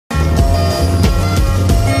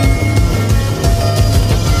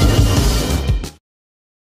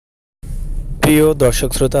প্রিয়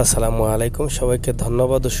দর্শক শ্রোতা আসসালামু আলাইকুম, সবাইকে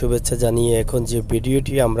ধন্যবাদ ও শুভেচ্ছা জানিয়ে এখন যে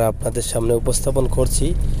ভিডিওটি আমরা আপনাদের সামনে উপস্থাপন করছি,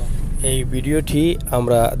 এই ভিডিওটি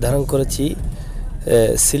আমরা ধারণ করেছি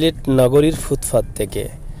সিলেট নগরীর ফুটপাত থেকে।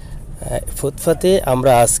 ফুটপাতে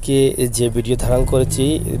আমরা আজকে যে ভিডিও ধারণ করেছি,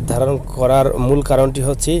 ধারণ করার মূল কারণটি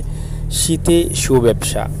হচ্ছে শীতে শু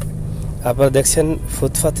ব্যবসা। আপনারা দেখছেন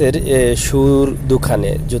ফুটপাতের শুর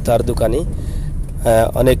দোকানে, জুতার দোকানে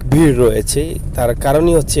অনেক ভিড় রয়েছে। তার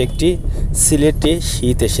কারণই হচ্ছে একটি, সিলেটে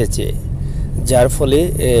শীত এসেছে, যার ফলে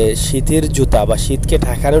শীতের জুতা বা শীতকে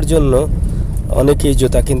ঢাকানোর জন্য অনেকেই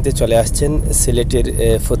জুতা কিনতে চলে আসছেন সিলেটের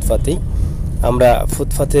ফুটপাতেই। আমরা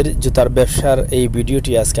ফুটপাতের জুতার ব্যবসার এই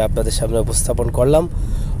ভিডিওটি আজকে আপনাদের সামনে উপস্থাপন করলাম।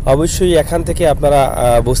 অবশ্যই এখান থেকে আপনারা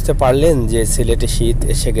বুঝতে পারলেন যে সিলেটে শীত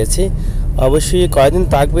এসে গেছে। অবশ্যই কয়দিন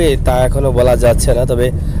থাকবে তা এখনও বলা যাচ্ছে না, তবে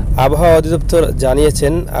আবহাওয়া অধিদপ্তর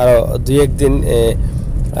জানিয়েছেন আরও 2-1 দিন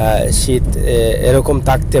শীত এরকম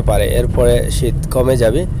থাকতে পারে, এরপরে শীত কমে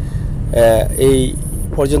যাবে। এই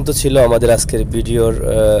পর্যন্ত ছিল আমাদের আজকের ভিডিওর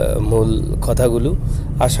মূল কথাগুলো।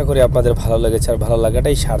 আশা করি আপনাদের ভালো লেগেছে, আর ভালো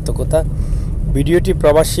লাগাটাই সার্থকতা। ভিডিওটি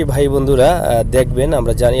প্রবাসী ভাই বন্ধুরা দেখবেন,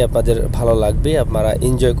 আমরা জানি আপনাদের ভালো লাগবে, আপনারা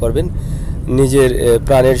এনজয় করবেন। নিজের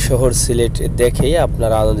প্রাণের শহর সিলেট দেখেই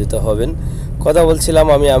আপনারা আনন্দিত হবেন। কথা বলছিলাম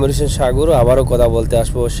আমি আমির হোসেন সাগর, আবারও কথা বলতে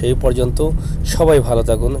আসবো। সেই পর্যন্ত সবাই ভালো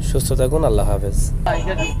থাকুন, সুস্থ থাকুন, আল্লাহ হাফেজ।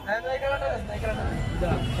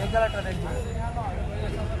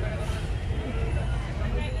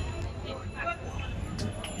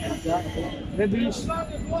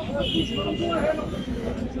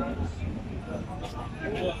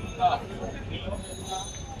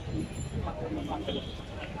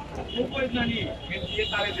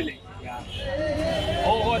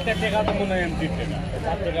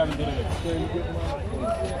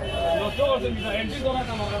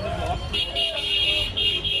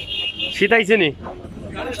 শীত আইছে নি?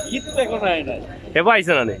 শীত তো এখন হয় না, এবার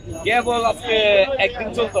আইছে না? কেবল আজকে একদিন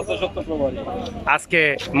চলতেছে সপ্তাহ। আজকে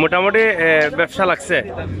মোটামুটি ব্যবসা লাগছে।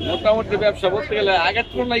 মোটামুটি ব্যবসা বলতে গেলে আগের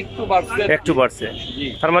তুলনায় একটু বাড়ছে।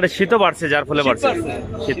 তার মানে শীতও বাড়ছে, যার ফলে বাড়ছে,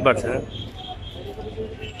 শীত বাড়ছে।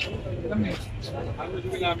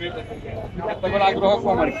 আগ্রহ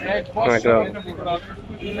কম আর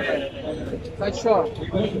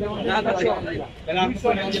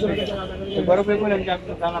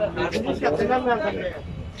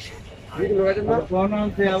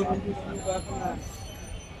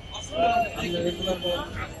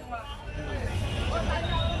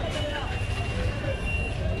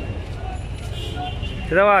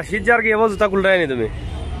শীত যার কি এবার জুতা খুলটায়নি তুমি?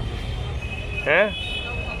 হ্যাঁ,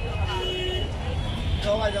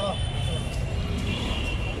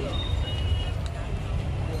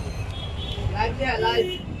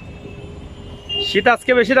 শীত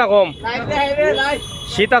আজকে বেশি না কম?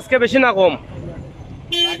 শীত আজকে বেশি না কম?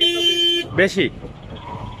 বেশি।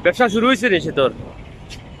 ব্যবসা শুরু হয়েছে নি শীতর?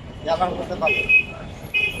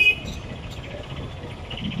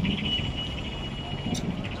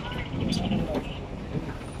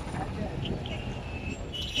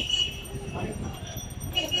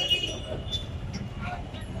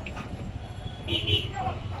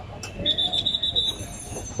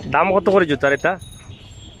 দাম কত করে জুতার এটা?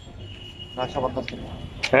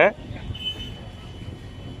 হ্যাঁ,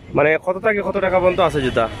 মানে কত থেকে কত টাকা পর্যন্ত আছে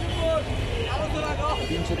জুতা?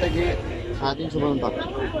 300 থেকে 350 পর্যন্ত।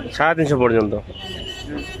 350 পর্যন্ত।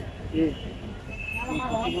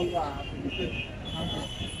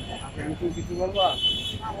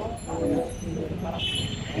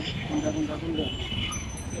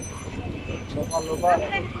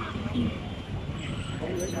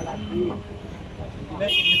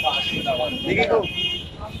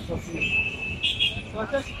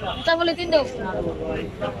 বলে দিন দাও।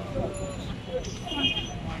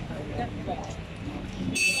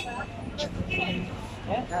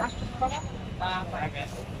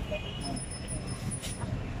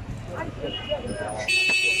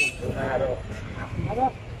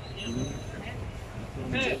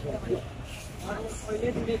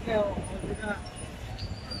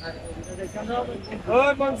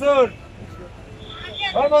 মনসুর,